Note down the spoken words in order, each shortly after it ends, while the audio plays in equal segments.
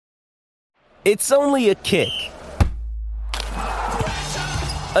It's only a kick,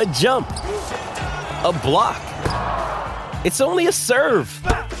 a jump, a block. It's only a serve.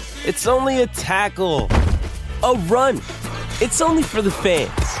 It's only a tackle, a run. It's only for the fans.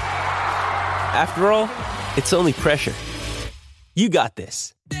 After all, it's only pressure. You got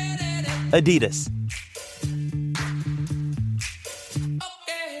this. Adidas.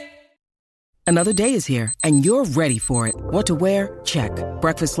 Another day is here, and you're ready for it. What to wear? Check.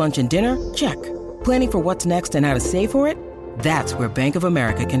 Breakfast, lunch, and dinner? Check. Planning for what's next and how to save for it? That's where Bank of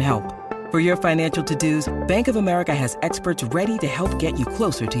America can help. For your financial to-dos, Bank of America has experts ready to help get you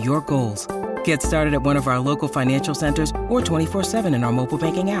closer to your goals. Get started at one of our local financial centers or 24/7 in our mobile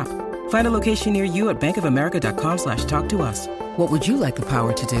banking app. Find a location near you at bankofamerica.com/talktous. What would you like the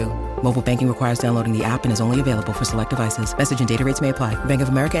power to do? Mobile banking requires downloading the app and is only available for select devices. Message and data rates may apply. Bank of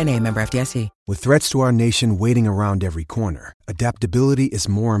America N.A., member FDIC. With threats to our nation waiting around every corner, adaptability is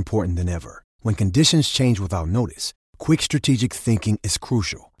more important than ever. When conditions change without notice, quick strategic thinking is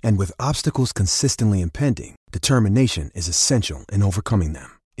crucial. And with obstacles consistently impending, determination is essential in overcoming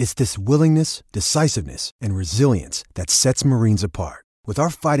them. It's this willingness, decisiveness, and resilience that sets Marines apart. With our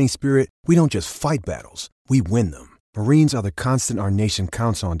fighting spirit, we don't just fight battles, we win them. Marines are the constant our nation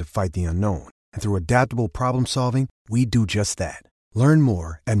counts on to fight the unknown. And through adaptable problem solving, we do just that. Learn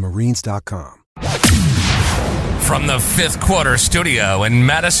more at Marines.com. From the Fifth Quarter Studio in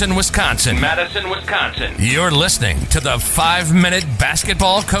Madison, Wisconsin, you're listening to the 5-Minute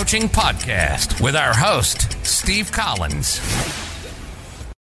Basketball Coaching Podcast with our host, Steve Collins.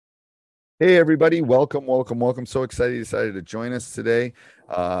 Hey, everybody. Welcome. So excited you decided to join us today.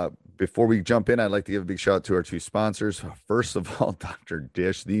 Before we jump in, I'd like to give a big shout out to our two sponsors. First of all, Dr.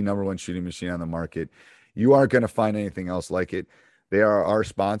 Dish, the number one shooting machine on the market. You aren't going to find anything else like it. They are our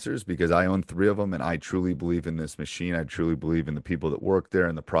sponsors because I own 3 of them, and I truly believe in this machine. I truly believe in the people that work there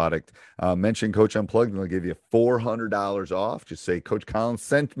and the product. Mention Coach Unplugged, and they'll give you $400 off. Just say, Coach Collins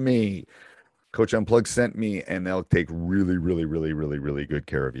sent me. Coach Unplugged sent me, and they'll take really good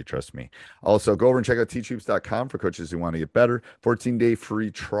care of you. Trust me. Also, go over and check out teachhoops.com for coaches who want to get better. 14-day free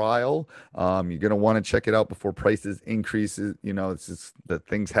trial. You're going to want to check it out before prices increases. You know, it's just that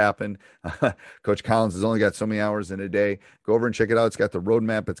things happen. Coach Collins has only got so many hours in a day. Go over and check it out. It's got the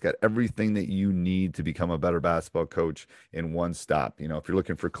roadmap. It's got everything that you need to become a better basketball coach in one stop. You know, if you're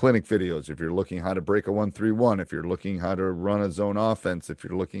looking for clinic videos, if you're looking how to break a 1-3-1, if you're looking how to run a zone offense, if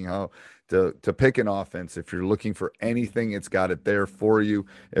you're looking how to pick an offense, if you're looking for anything, it's got it there for you.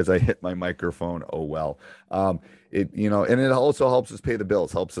 As I hit my microphone, oh well. And it also helps us pay the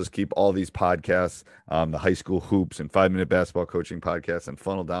bills, helps us keep all these podcasts, the high school hoops and 5-minute basketball coaching podcasts and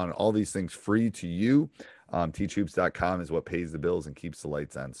Funnel Down, and all these things free to you. Teachhoops.com is what pays the bills and keeps the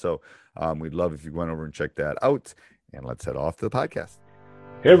lights on. So we'd love if you went over and check that out. And let's head off to the podcast.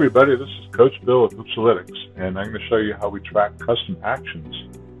 Hey everybody, this is Coach Bill with Hoopsalytics, and I'm going to show you how we track custom actions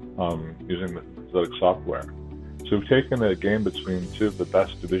using the Hoopsalytics software. So we've taken a game between 2 of the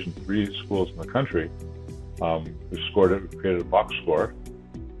best Division III schools in the country. We've created a box score.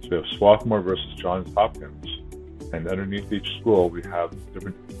 So we have Swarthmore versus Johns Hopkins, and underneath each school we have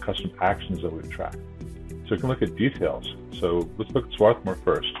different custom actions that we've tracked. So we can look at details. So let's look at Swarthmore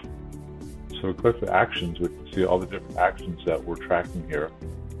first. So we click the actions, we can see all the different actions that we're tracking here,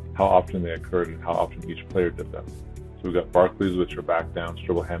 how often they occurred and how often each player did them. So we've got Barclays, which are back downs,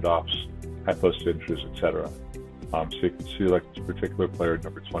 dribble handoffs, high post entries, etc. So you can see like this particular player,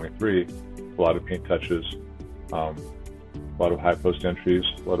 number 23, a lot of paint touches, a lot of high post entries,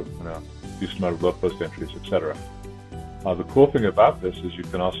 a lot of decent amount of low post entries, etc. The cool thing about this is you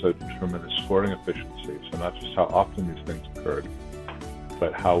can also determine the scoring efficiency. So not just how often these things occurred,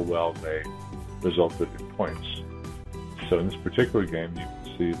 but how well they resulted in points. So in this particular game, you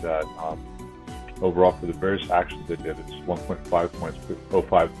can see that overall for the various actions they did, it's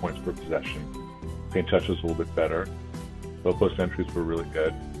 1.5 points per possession. Paint touches a little bit better. Low post entries were really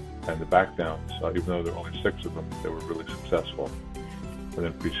good. And the back downs, even though there were only 6 of them, they were really successful. And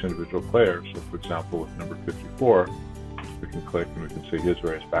then for each individual player, so for example, with number 54, we can click and we can see his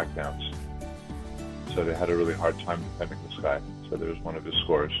various back downs. So they had a really hard time defending this guy. So there's one of his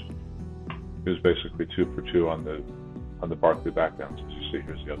scores. He was basically 2 for 2 on the Barkley back downs. As you see,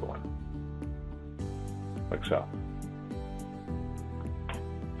 here's the other one. Like so.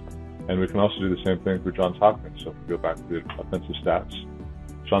 And we can also do the same thing for Johns Hopkins. So if we go back to the offensive stats,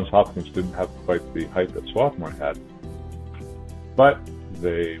 Johns Hopkins didn't have quite the height that Swarthmore had, but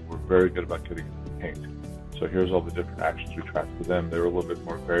they were very good about getting into the paint. So here's all the different actions we tracked for them. They were a little bit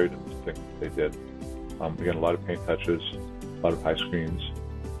more varied in the things that they did. Again, a lot of paint touches, a lot of high screens,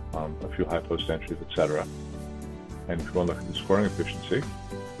 a few high post entries, etc. And if you want to look at the scoring efficiency,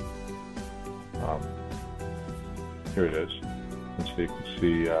 Here it is. And so you can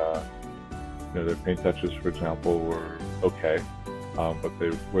see, their paint touches, for example, were okay, but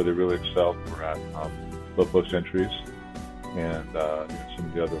where they really excelled were at low post entries and some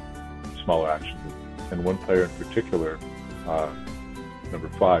of the other smaller actions. And one player in particular, number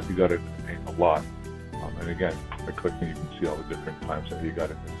 5, he got into the paint a lot. And again, by clicking, you can see all the different times that he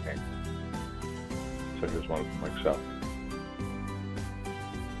got into the paint. So here's one of them like so.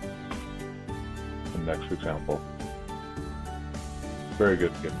 The next example. Very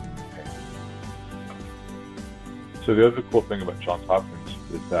good at getting into the paint. So the other cool thing about Johns Hopkins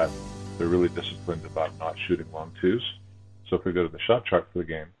is that they're really disciplined about not shooting long twos. So if we go to the shot chart for the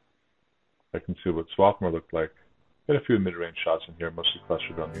game, I can see what Swarthmore looked like. Got a few mid-range shots in here, mostly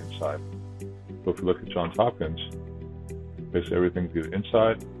clustered on the inside. But if we look at Johns Hopkins, basically everything's either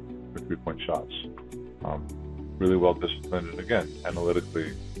inside or 3-point shots. Really well disciplined, and again,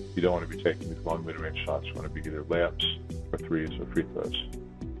 analytically, you don't want to be taking these long mid-range shots. You want to be either layups or threes or free throws.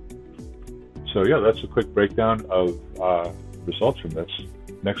 So yeah, that's a quick breakdown of results from this.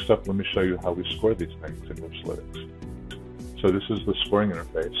 Next up, let me show you how we score these things in Hoopsalytics. So this is the scoring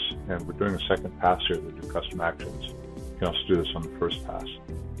interface, and we're doing a second pass here to do custom actions. You can also do this on the first pass.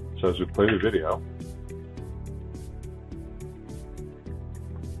 So as we play the video,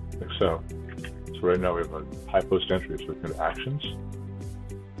 like so. So right now we have a high post entry, so we can do actions.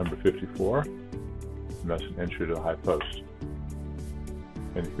 Number 54, and that's an entry to the high post.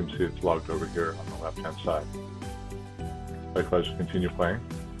 And you can see it's logged over here on the left-hand side. Likewise, we continue playing.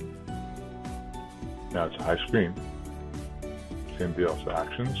 Now it's a high screen. Same deal, so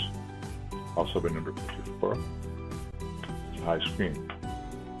actions, also by number 54. It's a high screen.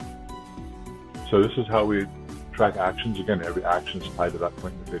 So this is how we track actions. Again, every action is tied to that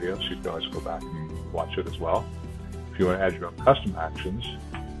point in the video, so you can always go back and watch it as well. If you want to add your own custom actions,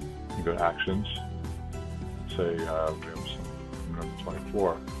 you go to actions, say we have some number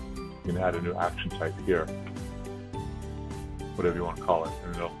 24, you can add a new action type here, whatever you want to call it,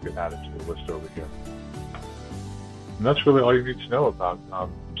 and it'll get added to the list over here. And that's really all you need to know about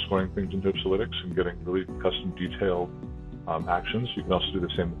scoring things in Hoopsalytics and getting really custom detailed actions. You can also do the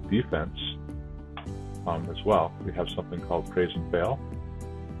same with defense as well. We have something called praise and fail.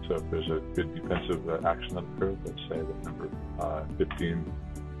 So if there's a good defensive action that occurred, let's say that number 15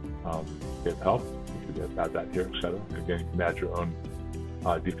 get help, you could add that here, etc. Again, you can add your own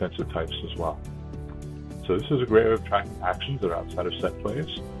defensive types as well. So this is a great way of tracking actions that are outside of set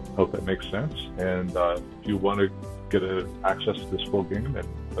plays. Hope that makes sense. And if you want to get access to this full game and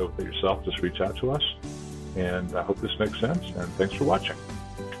play with it yourself, just reach out to us. And I hope this makes sense. And thanks for watching.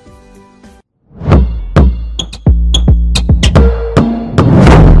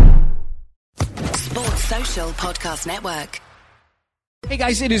 Sports Social Podcast Network. Hey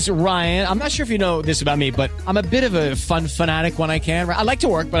guys, it is Ryan. I'm not sure if you know this about me, but I'm a bit of a fun fanatic when I can. I like to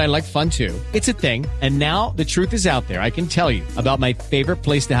work, but I like fun too. It's a thing. And now the truth is out there. I can tell you about my favorite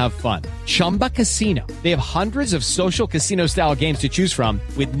place to have fun. Chumba Casino. They have hundreds of social casino style games to choose from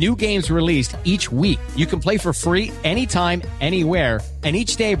with new games released each week. You can play for free anytime, anywhere. And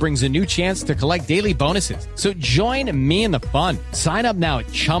each day brings a new chance to collect daily bonuses. So join me in the fun. Sign up now at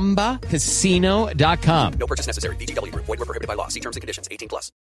ChumbaCasino.com. No purchase necessary. VGW Group. Void where prohibited by law. See terms and conditions. 18+.